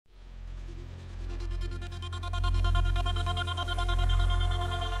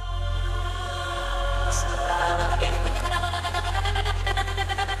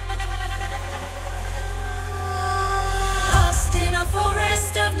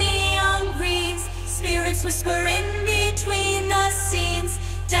Waves whisper in between the scenes.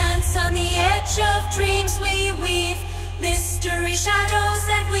 Dance on the edge of dreams we weave. Mystery shadows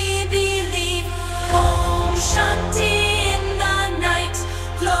that we believe. Om Shanti in the night.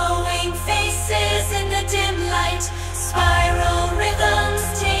 Glowing faces in the dim light. Spiral rhythms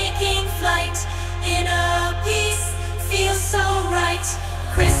taking flight. Inner peace feels so right.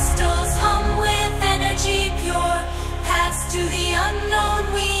 Crystals hum with energy pure. Paths to the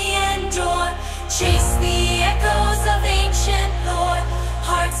unknown we endure. Chase the echoes of ancient lore.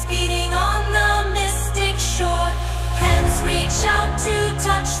 Hearts beating on the mystic shore. Hands reach out to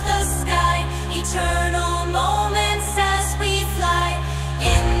touch the sky. Eternal moments as we fly.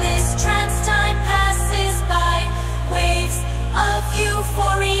 In this trance time passes by. Waves of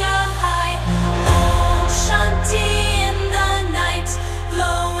euphoria high. Om Shanti in the night.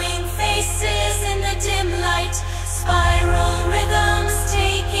 Glowing faces in the dim light. Spiral rhythms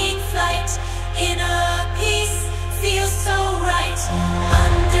taking flight. Inner peace feels so right.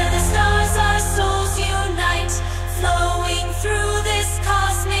 Under the stars our souls unite. Flowing through this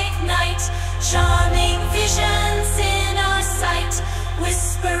cosmic night. Charming visions in our sight.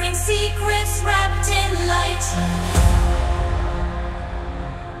 Whispering secrets wrapped in light.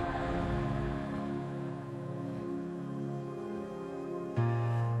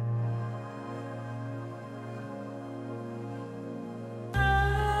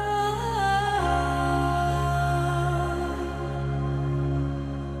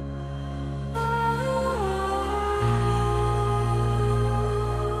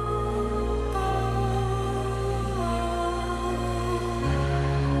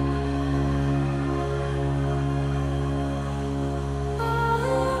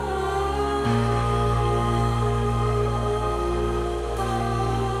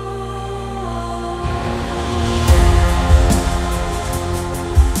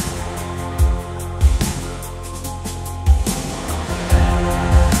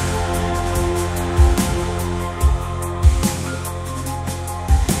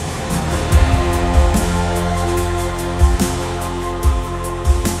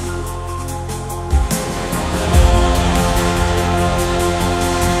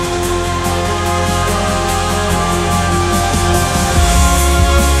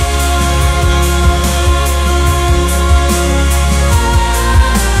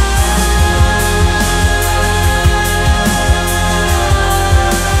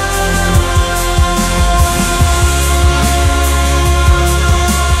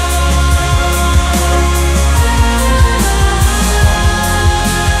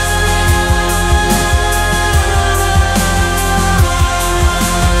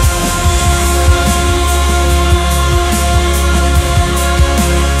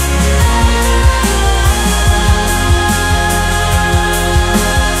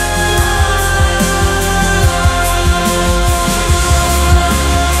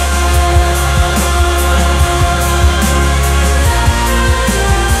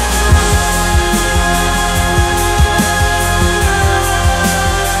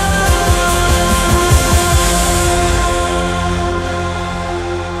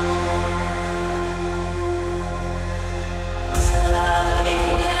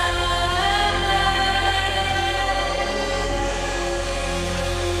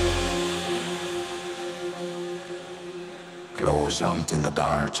 Glows out in the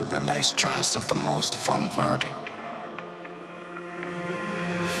dark to the nice trance of the most fun party.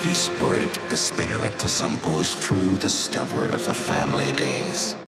 We spread the spirit as some goes through the stubborn of the family days.